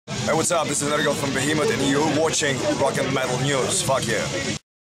Hey, what's up? This is Nergal from Behemoth, and you're watching Rock and Metal News. Fuck yeah.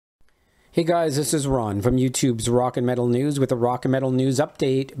 Hey guys, this is Ron from YouTube's Rock and Metal News with a Rock and Metal News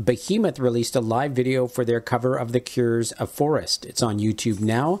update. Behemoth released a live video for their cover of The Cure's A Forest. It's on YouTube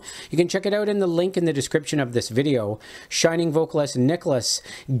now. You can check it out in the link in the description of this video. Shining vocalist Niklas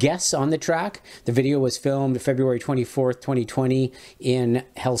guests on the track. The video was filmed February 24th, 2020 in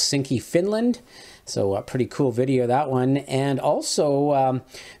Helsinki, Finland. So a pretty cool video, that one. And also,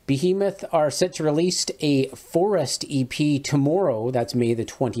 Behemoth are set to release a Forest EP tomorrow. That's May the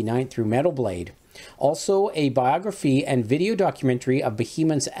 29th through Metal Blade. Also, a biography and video documentary of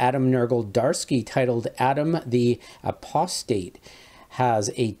Behemoth's Adam Nergal Darski titled Adam The Apostate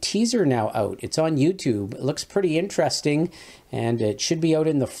has a teaser now out. It's on YouTube. It looks pretty interesting, and it should be out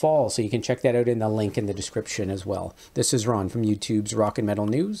in the fall, so you can check that out in the link in the description as well. This is Ron from YouTube's Rock and Metal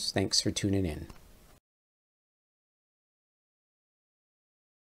News. Thanks for tuning in.